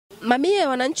Mamia ya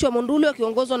wananchi wa Monduli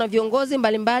wakiongozwa na viongozi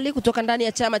mbalimbali kutoka ndani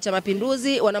ya Chama cha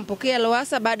Mapinduzi wanampokea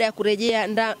Lowasa baada ya kurejea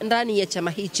ndani ya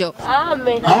chama hicho.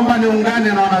 Naomba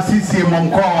niungane na wana CCM wa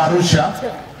mkoa wa Arusha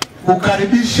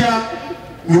kukaribisha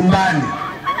nyumbani.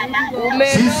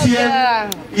 CCM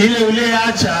ile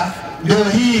uliacha ndio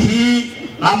hii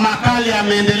na makali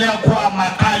ameendelea kuwa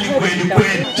makali kweli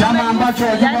kweli. Chama ambacho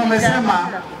wajumbe wamesema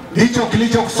ndicho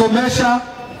kilichokusomesha,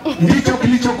 ndicho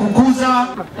kilichokukuza.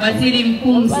 Waziri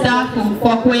Mkuu mstaafu,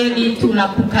 kwa kweli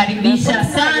tunakukaribisha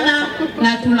sana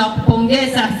na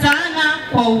tunakupongeza sana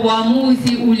kwa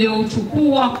uamuzi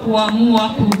uliochukua kuamua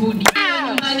kurudi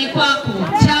nyumbani kwako,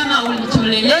 chama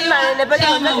ulicholelewa,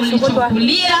 chama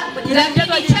ulichokulia,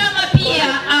 lakini chama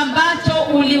pia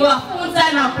ambacho uliwafunza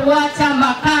na kuacha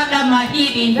makada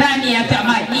mahiri ndani ya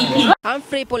chama hiki.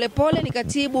 Humphrey Polepole ni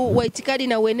katibu wa itikadi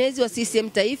na uenezi wa CCM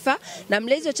Taifa na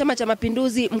mlezi wa Chama cha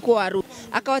Mapinduzi mkoa wa Arusha.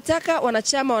 Akawataka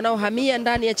wanachama wanaohamia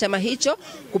ndani ya chama hicho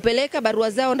kupeleka barua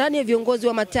zao ndani ya viongozi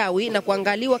wa matawi na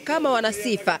kuangaliwa kama wana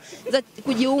sifa za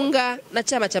kujiunga na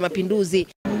Chama cha Mapinduzi.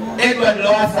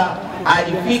 Lowasa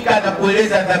alifika na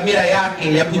kueleza dhamira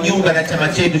yake ya kujiunga na chama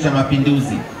chetu cha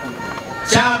Mapinduzi.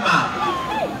 Chama,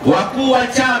 wakuu wa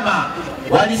chama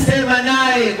walisema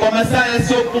naye kwa masaa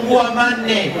yasiyopungua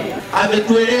manne.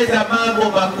 Ametueleza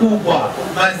mambo makubwa,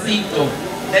 mazito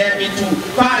na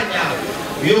yametufanya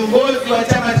viongozi wa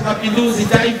Chama cha Mapinduzi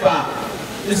Taifa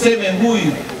tuseme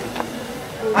huyu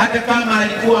hata kama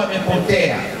alikuwa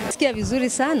amepotea. Sikia vizuri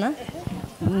sana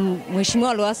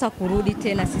Mheshimiwa Lowasa kurudi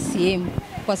tena CCM,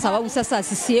 kwa sababu sasa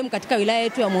CCM katika wilaya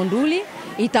yetu ya Monduli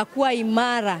itakuwa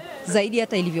imara zaidi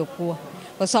hata ilivyokuwa,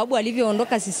 kwa sababu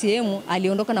alivyoondoka CCM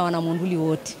aliondoka na wana Monduli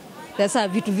wote. Sasa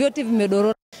vitu vyote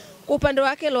vimedorora. Kwa upande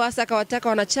wake Lowasa akawataka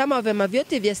wanachama wa vyama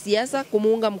vyote vya siasa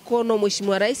kumuunga mkono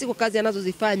Mheshimiwa Rais kwa kazi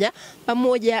anazozifanya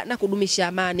pamoja na kudumisha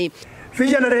amani.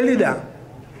 Visionary leader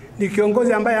ni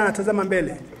kiongozi ambaye anatazama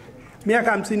mbele.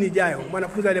 Miaka 50 ijayo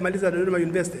mwanafunzi aliyemaliza Dodoma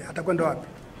University atakwenda wapi?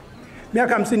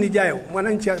 Miaka 50 ijayo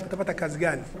mwananchi atapata kazi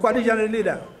gani? Kwa visionary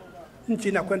leader nchi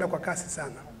inakwenda kwa kasi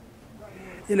sana.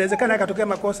 Inawezekana ikatokea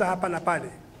makosa hapa na pale,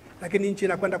 lakini nchi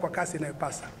inakwenda kwa kasi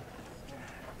inayopasa.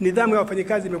 Nidhamu ya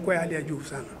wafanyikazi imekuwa hali ya juu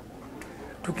sana.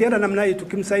 Tukienda namna hii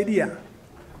tukimsaidia,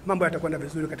 mambo yatakwenda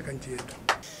vizuri katika nchi yetu.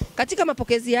 Katika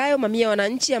mapokezi hayo, mamia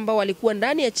wananchi ambao walikuwa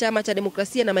ndani ya Chama cha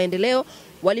Demokrasia na Maendeleo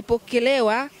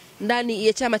walipokelewa ndani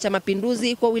ya Chama cha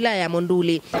Mapinduzi kwa wilaya ya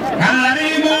Monduli.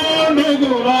 Karibu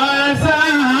ndugu Lowasa,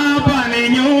 hapa ni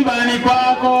nyumbani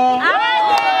kwako.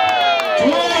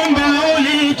 Chumba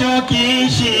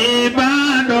ulichokishi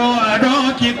bado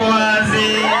adoki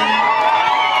kwazi.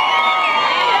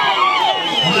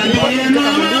 Mwambie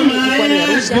mama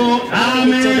yetu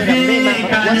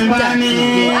amefika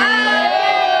nyumbani.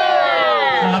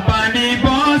 Hapa ndipo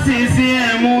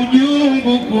CCM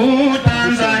Jiunge kuu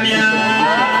Tanzania.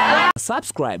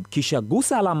 Subscribe kisha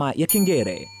gusa alama ya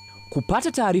kengele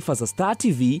kupata taarifa za Star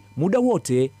TV muda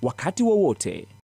wote wakati wowote.